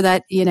 make sure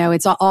that,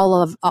 it's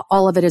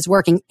all of it is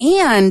working.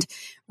 And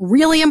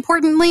really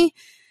importantly,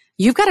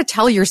 you've got to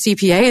tell your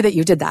CPA that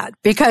you did that,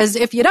 because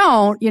if you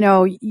don't,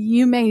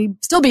 you may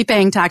still be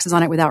paying taxes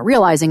on it without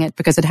realizing it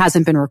because it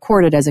hasn't been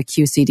recorded as a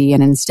QCD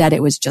and instead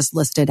it was just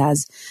listed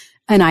as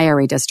an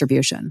IRA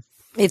distribution.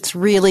 It's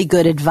really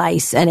good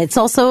advice, and it's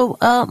also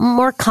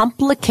more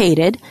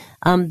complicated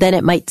than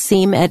it might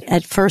seem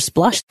at first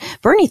blush.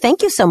 Bernie,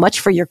 thank you so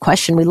much for your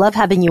question. We love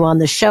having you on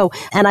the show,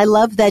 and I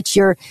love that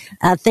you're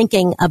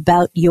thinking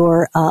about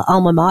your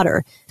alma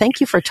mater.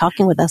 Thank you for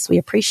talking with us. We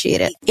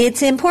appreciate it.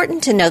 It's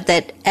important to note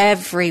that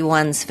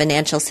everyone's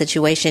financial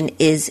situation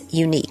is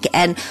unique,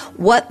 and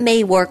what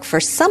may work for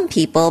some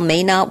people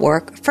may not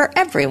work for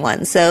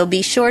everyone. So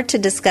be sure to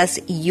discuss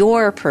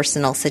your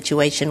personal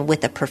situation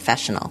with a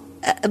professional.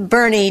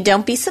 Bernie,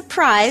 don't be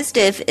surprised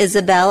if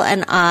Isabel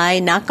and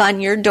I knock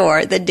on your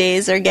door. The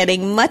days are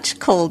getting much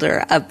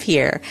colder up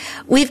here.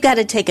 We've got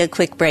to take a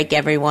quick break,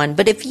 everyone.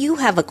 But if you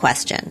have a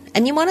question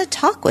and you want to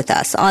talk with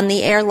us on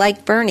the air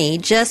like Bernie,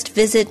 just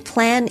visit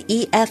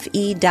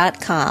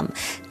planefe.com.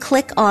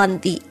 Click on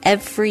the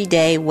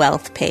Everyday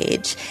Wealth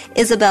page.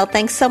 Isabel,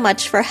 thanks so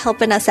much for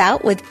helping us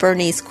out with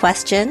Bernie's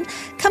question.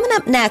 Coming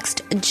up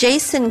next,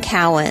 Jason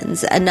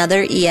Cowens,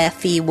 another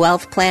EFE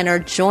wealth planner,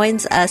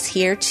 joins us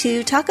here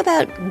to talk about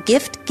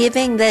gift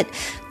giving that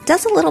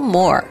does a little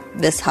more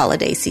this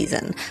holiday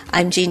season.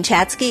 I'm Jean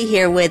Chatzky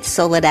here with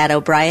Soledad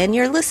O'Brien.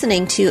 You're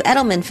listening to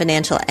Edelman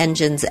Financial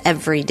Engine's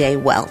Everyday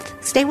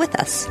Wealth. Stay with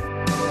us.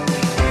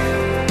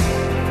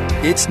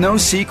 It's no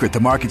secret the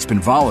market's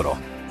been volatile,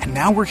 and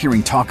now we're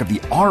hearing talk of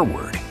the R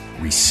word,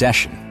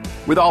 recession.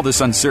 With all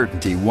this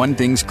uncertainty, one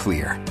thing's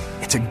clear.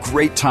 It's a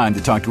great time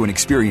to talk to an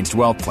experienced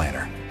wealth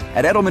planner.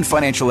 At Edelman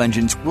Financial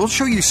Engines, we'll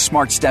show you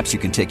smart steps you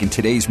can take in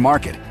today's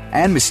market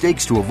and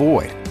mistakes to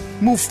avoid.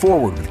 Move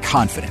forward with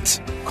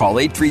confidence. Call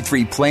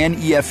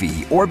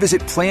 833-PLAN-EFE or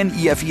visit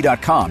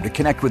planefe.com to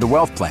connect with a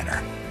wealth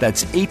planner.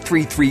 That's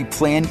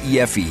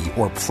 833-PLAN-EFE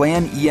or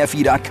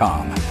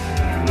planefe.com.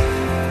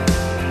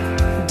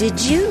 Did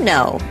you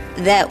know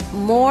that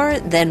more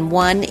than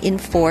 1 in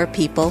 4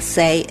 people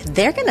say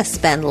they're going to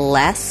spend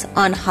less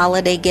on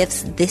holiday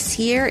gifts this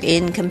year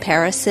in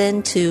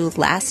comparison to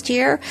last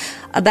year?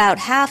 About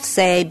half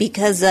say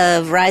because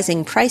of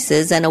rising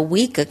prices and a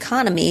weak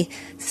economy,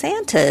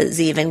 Santa's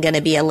even going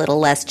to be a little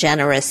less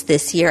generous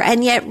this year.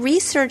 And yet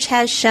research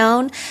has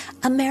shown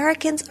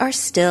Americans are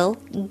still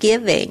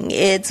giving.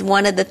 It's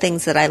one of the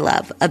things that I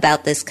love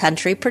about this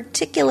country,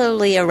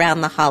 particularly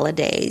around the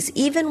holidays,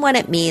 even when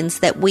it means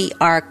that we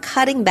are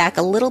cutting back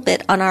a little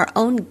bit on our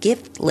own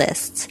gift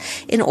lists.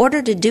 In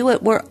order to do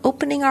it, we're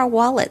opening our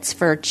wallets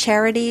for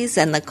charities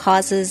and the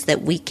causes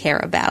that we care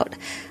about.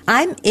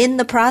 I'm in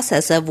the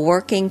process of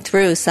working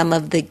through some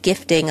of the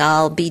gifting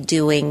I'll be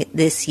doing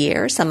this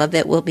year. Some of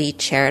it will be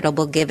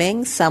charitable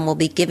giving. Some will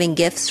be giving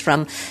gifts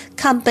from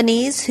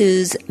companies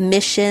whose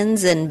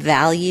missions and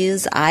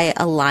values I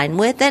align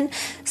with. And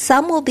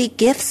some will be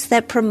gifts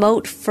that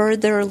promote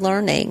further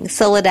learning.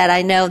 Soledad,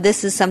 I know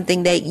this is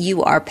something that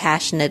you are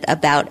passionate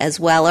about as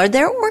well. Are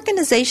there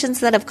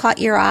organizations that have caught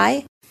your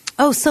eye?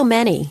 Oh, so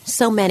many,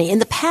 so many. In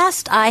the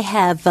past, I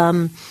have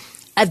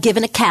I've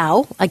given a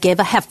cow. I gave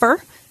a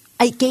heifer.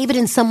 I gave it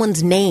in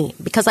someone's name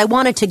because I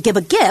wanted to give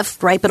a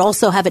gift, right, but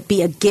also have it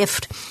be a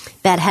gift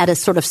that had a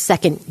sort of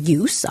second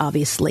use,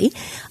 obviously.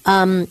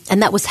 And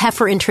that was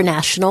Heifer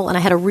International, and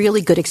I had a really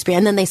good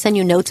experience. And then they send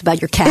you notes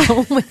about your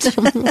cow, which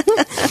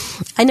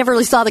I never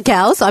really saw the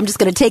cow, so I'm just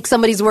going to take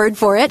somebody's word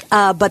for it.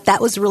 But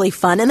that was really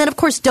fun. And then, of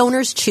course,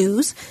 Donors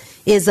Choose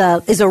is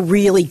a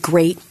really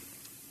great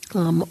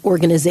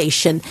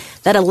organization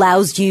that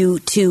allows you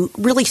to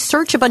really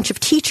search a bunch of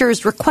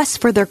teachers' requests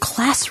for their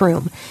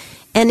classroom.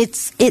 And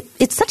it's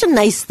such a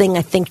nice thing,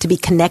 I think, to be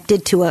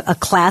connected to a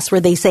class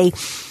where they say,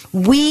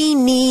 we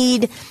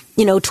need,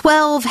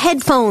 12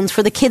 headphones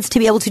for the kids to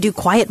be able to do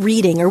quiet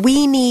reading, or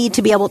we need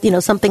to be able,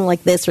 something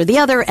like this or the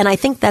other. And I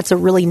think that's a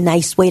really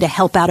nice way to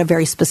help out a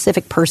very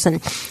specific person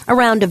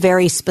around a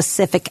very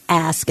specific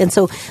ask. And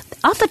so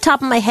off the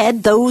top of my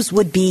head, those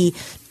would be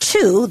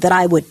 2 that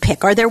I would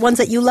pick. Are there ones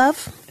that you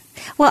love?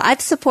 Well, I've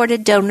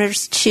supported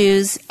Donors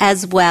Choose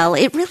as well.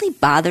 It really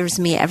bothers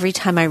me every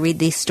time I read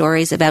these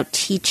stories about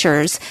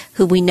teachers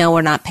who we know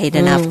are not paid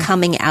enough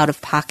coming out of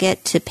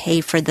pocket to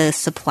pay for the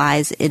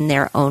supplies in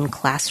their own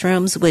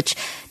classrooms, which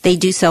they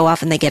do so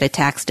often they get a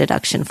tax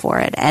deduction for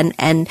it.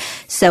 And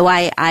so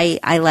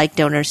I like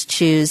Donors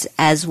Choose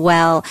as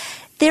well.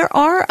 There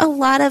are a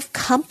lot of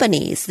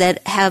companies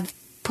that have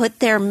put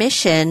their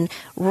mission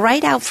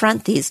right out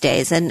front these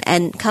days,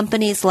 and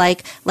companies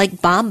like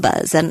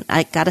Bombas, and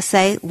I gotta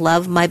say,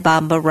 love my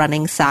Bomba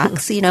running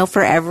socks.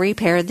 For every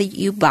pair that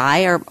you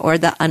buy, or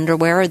the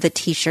underwear or the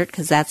T-shirt,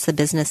 because that's the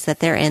business that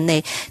they're in,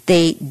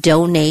 they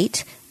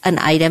donate an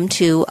item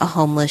to a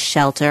homeless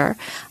shelter.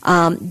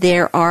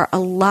 There are a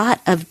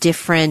lot of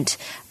different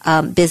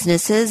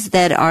businesses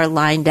that are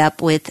lined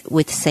up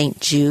with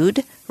St.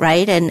 Jude,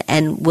 right?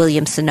 And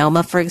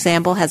Williams-Sonoma, for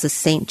example, has a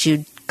St.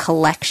 Jude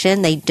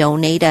collection. They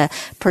donate a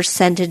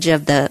percentage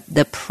of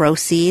the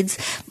proceeds.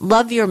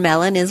 Love Your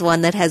Melon is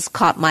one that has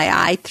caught my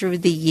eye through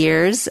the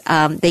years.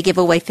 They give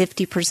away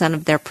 50%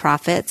 of their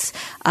profits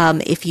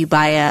if you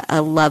buy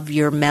a Love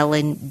Your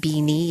Melon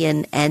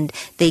beanie, and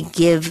they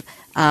give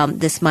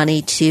this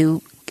money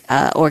to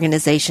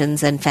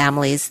organizations and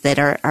families that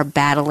are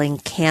battling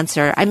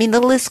cancer. I mean, the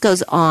list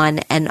goes on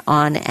and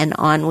on and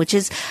on, which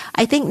is,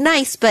 I think,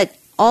 nice, but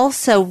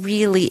also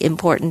really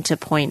important to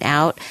point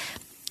out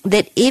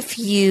that if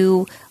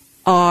you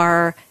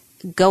are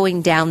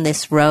going down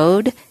this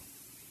road,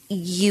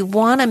 you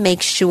want to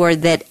make sure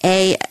that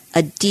a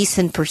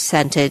decent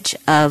percentage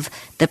of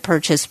the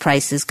purchase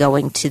price is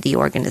going to the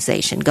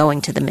organization,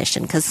 going to the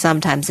mission, because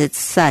sometimes it's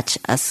such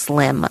a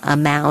slim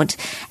amount.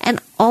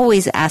 And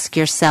always ask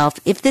yourself,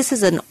 if this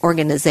is an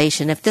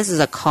organization, if this is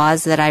a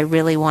cause that I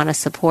really want to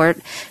support,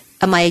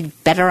 am I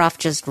better off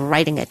just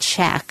writing a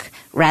check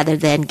rather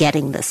than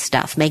getting the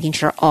stuff, making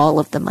sure all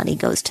of the money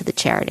goes to the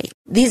charity?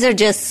 These are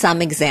just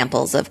some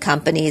examples of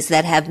companies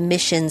that have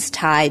missions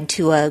tied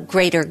to a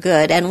greater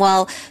good. And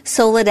while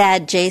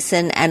Soledad,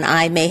 Jason, and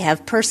I may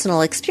have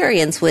personal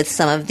experience with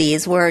some of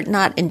these, we're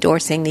not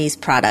endorsing these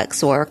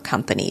products or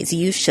companies.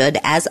 You should,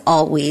 as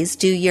always,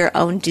 do your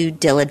own due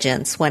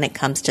diligence when it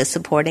comes to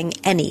supporting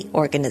any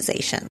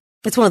organization.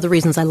 It's one of the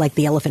reasons I like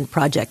the Elephant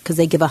Project, because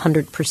they give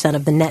 100%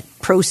 of the net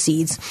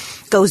proceeds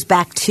goes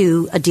back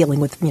to dealing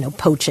with,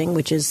 poaching,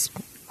 which is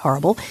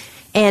horrible.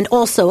 And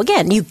also,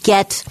 again, you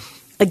get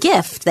a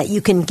gift that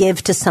you can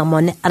give to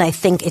someone, and I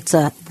think it's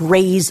a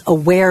raise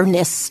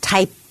awareness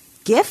type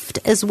gift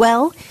as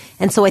well.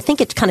 And so I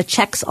think it kind of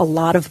checks a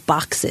lot of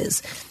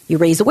boxes. You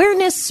raise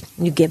awareness,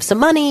 you give some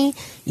money,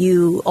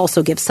 you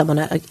also give someone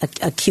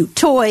a cute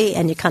toy,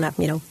 and you kind of,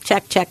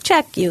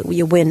 check,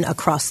 you win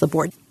across the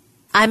board.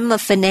 I'm a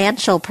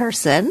financial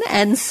person,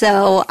 and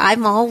so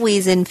I'm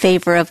always in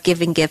favor of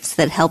giving gifts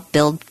that help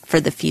build for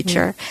the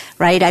future,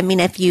 right? I mean,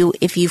 if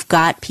you've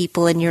got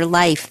people in your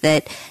life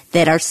that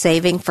are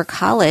saving for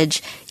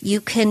college,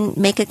 you can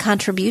make a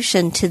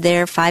contribution to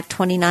their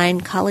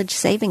 529 college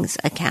savings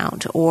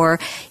account. Or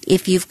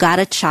if you've got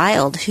a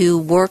child who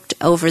worked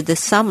over the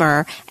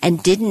summer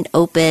and didn't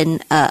open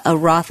a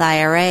Roth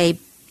IRA,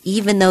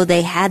 even though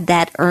they had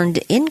that earned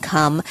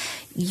income,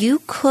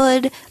 you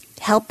could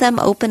help them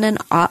open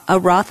a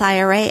Roth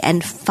IRA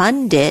and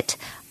fund it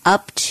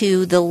up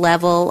to the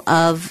level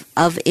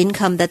of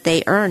income that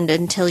they earned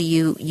until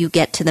you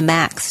get to the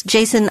max.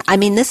 Jason, I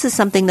mean, this is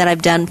something that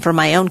I've done for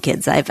my own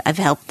kids. I've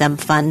helped them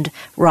fund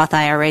Roth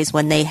IRAs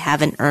when they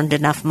haven't earned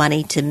enough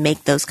money to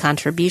make those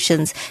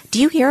contributions. Do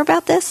you hear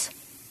about this?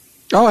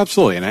 Oh,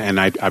 absolutely. And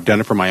I've done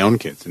it for my own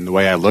kids. And the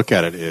way I look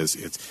at it is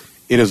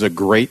it is a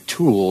great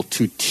tool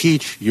to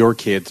teach your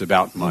kids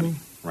about money,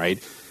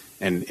 right?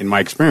 And in my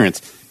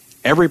experience,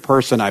 every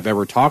person I've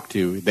ever talked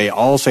to, they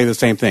all say the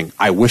same thing.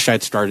 I wish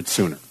I'd started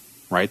sooner,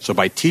 right? So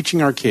by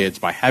teaching our kids,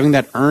 by having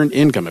that earned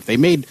income, if they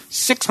made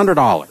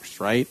 $600,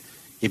 right?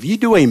 If you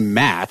do a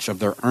match of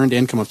their earned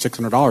income of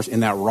 $600 in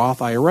that Roth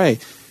IRA,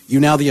 you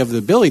now have the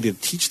ability to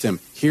teach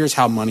them, here's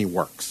how money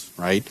works,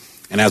 right?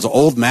 And as an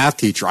old math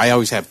teacher, I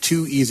always have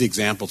two easy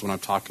examples when I'm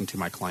talking to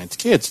my clients'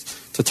 kids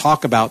to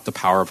talk about the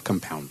power of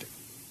compounding,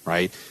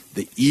 right?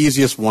 The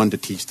easiest one to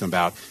teach them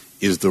about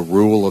is the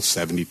rule of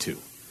 72.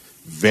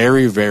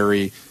 Very,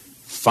 very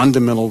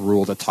fundamental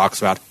rule that talks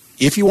about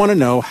if you want to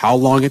know how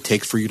long it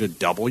takes for you to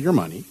double your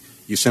money,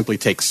 you simply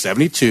take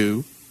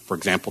 72, for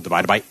example,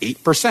 divided by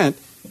 8%.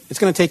 It's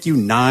going to take you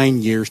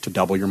 9 years to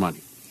double your money.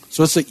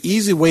 So it's an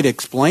easy way to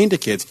explain to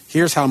kids,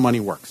 here's how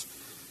money works.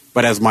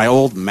 But as my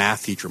old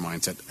math teacher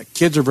mindset,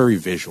 kids are very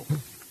visual.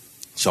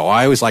 So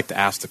I always like to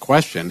ask the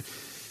question,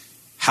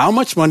 how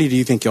much money do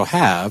you think you'll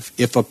have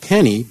if a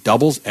penny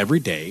doubles every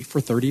day for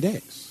 30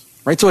 days?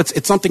 Right? So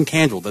it's something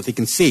tangible that they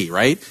can see,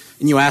 right?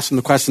 And you ask them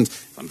the questions,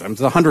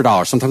 sometimes it's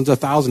 $100, sometimes it's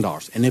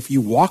 $1,000. And if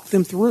you walk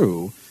them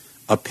through,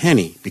 a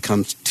penny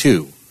becomes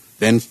 2,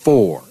 then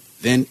 4,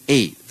 then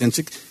 8, then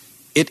 6.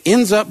 It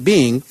ends up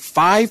being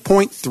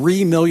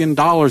 $5.3 million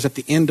at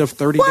the end of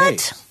 30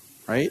 days.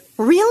 Right?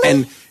 Really?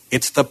 And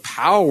it's the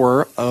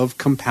power of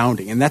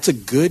compounding. And that's a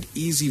good,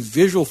 easy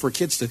visual for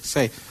kids to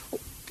say,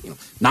 9%,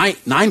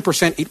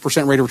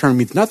 8% rate of return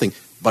means nothing.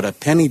 But a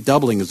penny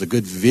doubling is a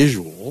good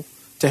visual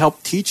to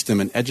help teach them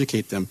and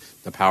educate them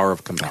the power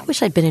of compounding. I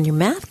wish I'd been in your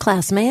math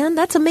class, man.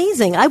 That's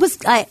amazing.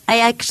 I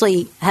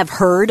actually have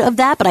heard of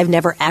that, but I've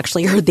never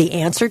actually heard the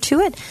answer to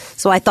it.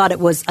 So I thought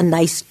it was a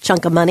nice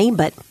chunk of money,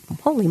 but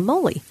holy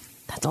moly,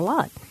 that's a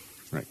lot.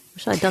 Right.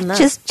 Wish I'd done that.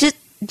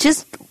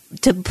 Just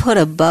to put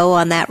a bow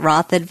on that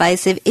Roth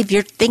advice, if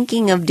you're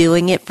thinking of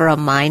doing it for a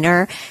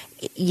minor,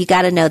 you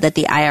got to know that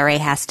the IRA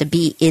has to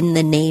be in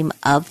the name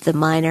of the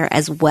minor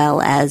as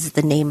well as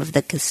the name of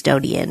the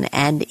custodian.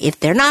 And if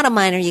they're not a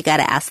minor, you got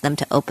to ask them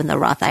to open the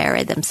Roth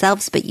IRA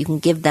themselves, but you can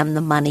give them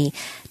the money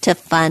to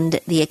fund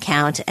the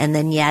account. And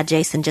then,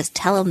 Jason, just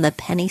tell them the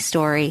penny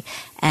story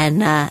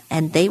and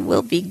they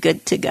will be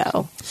good to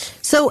go.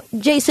 So,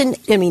 Jason,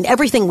 I mean,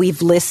 everything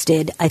we've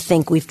listed, I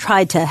think we've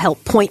tried to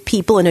help point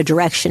people in a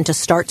direction to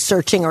start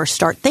searching or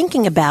start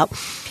thinking about.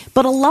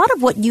 But a lot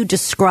of what you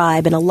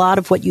describe and a lot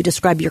of what you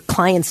describe your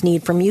clients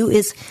need from you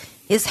is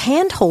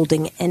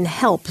hand-holding and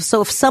help.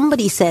 So if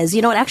somebody says,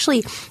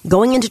 actually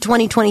going into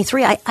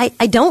 2023,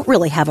 I don't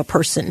really have a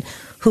person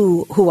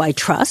who I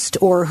trust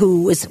or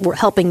who is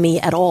helping me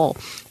at all,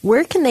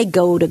 where can they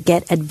go to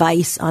get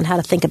advice on how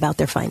to think about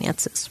their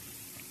finances?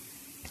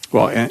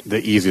 Well,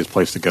 the easiest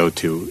place to go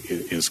to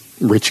is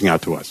reaching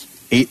out to us,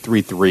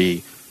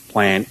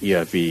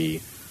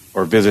 833-PLAN-EFE,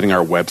 or visiting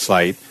our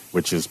website,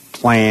 which is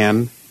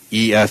planefe.com.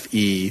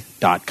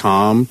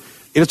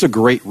 It's a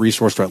great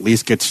resource to at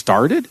least get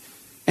started.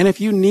 And if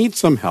you need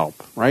some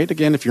help, right?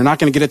 Again, if you're not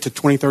going to get it to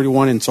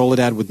 2031 in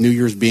Soledad with New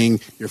Year's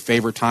being your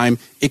favorite time,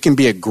 it can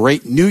be a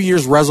great New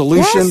Year's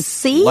resolution. Yes,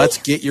 see? Let's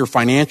get your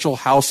financial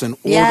house in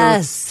order.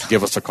 Yes.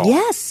 Give us a call.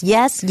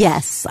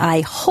 Yes.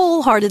 I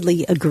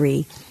wholeheartedly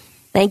agree.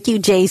 Thank you,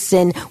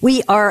 Jason.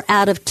 We are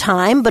out of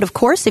time, but of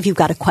course, if you've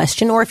got a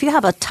question or if you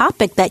have a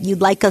topic that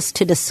you'd like us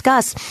to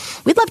discuss,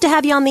 we'd love to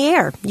have you on the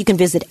air. You can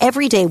visit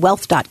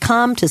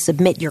everydaywealth.com to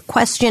submit your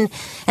question,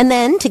 and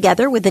then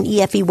together with an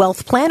EFE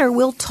Wealth Planner,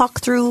 we'll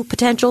talk through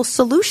potential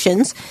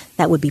solutions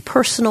that would be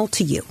personal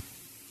to you.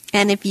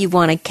 And if you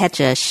want to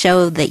catch a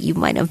show that you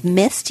might have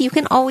missed, you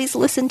can always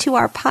listen to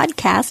our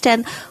podcast.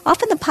 And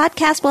often the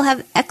podcast will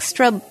have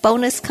extra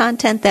bonus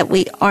content that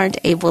we aren't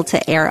able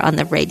to air on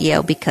the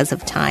radio because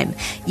of time.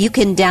 You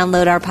can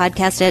download our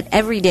podcast at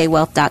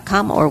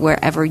everydaywealth.com or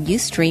wherever you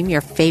stream your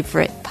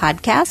favorite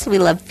podcasts. We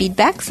love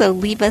feedback, so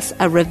leave us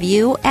a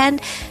review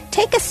and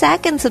take a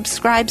sec and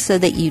subscribe so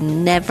that you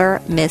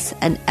never miss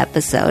an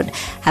episode.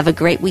 Have a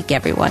great week,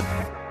 everyone.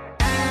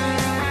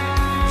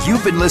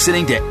 You've been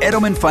listening to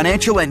Edelman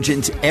Financial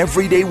Engine's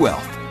Everyday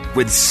Wealth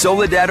with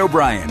Soledad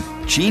O'Brien,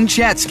 Gene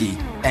Chatzky,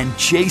 and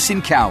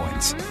Jason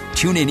Cowens.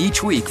 Tune in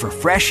each week for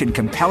fresh and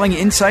compelling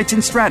insights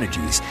and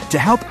strategies to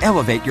help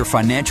elevate your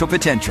financial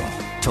potential.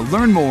 To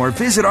learn more,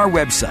 visit our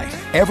website,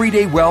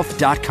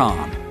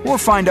 everydaywealth.com, or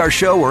find our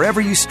show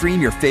wherever you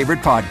stream your favorite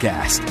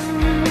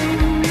podcast.